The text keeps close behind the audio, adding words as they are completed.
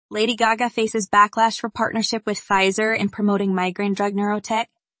Lady Gaga faces backlash for partnership with Pfizer in promoting migraine drug Neurotech.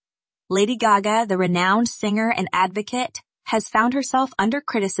 Lady Gaga, the renowned singer and advocate, has found herself under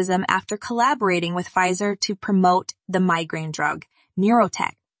criticism after collaborating with Pfizer to promote the migraine drug,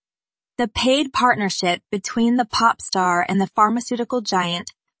 Neurotech. The paid partnership between the pop star and the pharmaceutical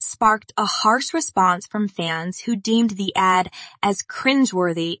giant sparked a harsh response from fans who deemed the ad as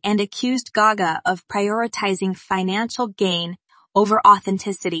cringeworthy and accused Gaga of prioritizing financial gain over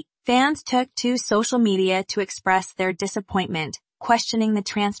authenticity. Fans took to social media to express their disappointment, questioning the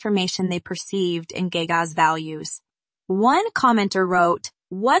transformation they perceived in Gaga's values. One commenter wrote,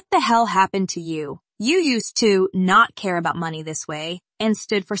 "What the hell happened to you? You used to not care about money this way and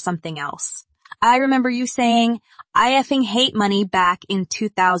stood for something else. I remember you saying, I effing hate money back in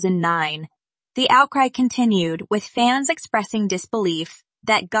 2009. The outcry continued, with fans expressing disbelief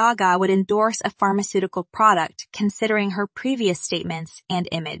that Gaga would endorse a pharmaceutical product considering her previous statements and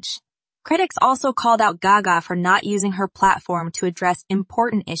image. Critics also called out Gaga for not using her platform to address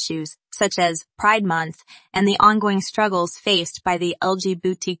important issues such as Pride Month and the ongoing struggles faced by the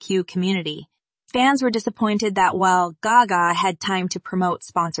LGBTQ community. Fans were disappointed that while Gaga had time to promote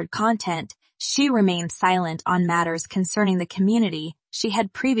sponsored content, she remained silent on matters concerning the community she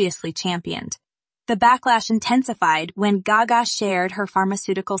had previously championed. The backlash intensified when Gaga shared her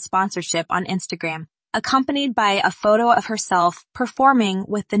pharmaceutical sponsorship on Instagram, accompanied by a photo of herself performing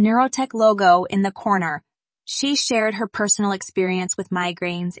with the Neurotech logo in the corner. She shared her personal experience with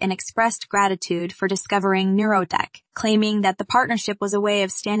migraines and expressed gratitude for discovering Neurotech, claiming that the partnership was a way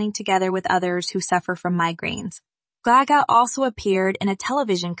of standing together with others who suffer from migraines. Gaga also appeared in a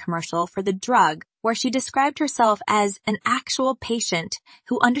television commercial for the drug, where she described herself as an actual patient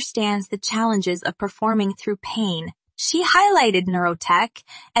who understands the challenges of performing through pain. She highlighted Neurotech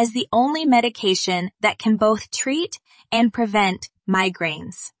as the only medication that can both treat and prevent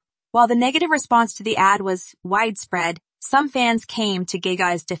migraines. While the negative response to the ad was widespread, some fans came to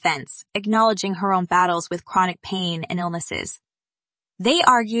Gaga's defense, acknowledging her own battles with chronic pain and illnesses. They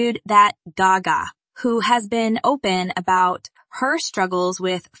argued that Gaga, who has been open about her struggles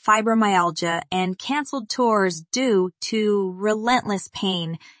with fibromyalgia and canceled tours due to relentless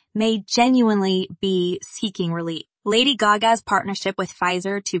pain, may genuinely be seeking relief. Lady Gaga's partnership with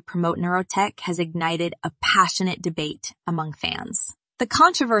Pfizer to promote Neurotech has ignited a passionate debate among fans. The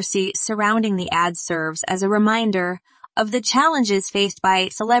controversy surrounding the ad serves as a reminder of the challenges faced by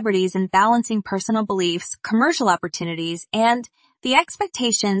celebrities in balancing personal beliefs, commercial opportunities, and the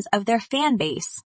expectations of their fan base.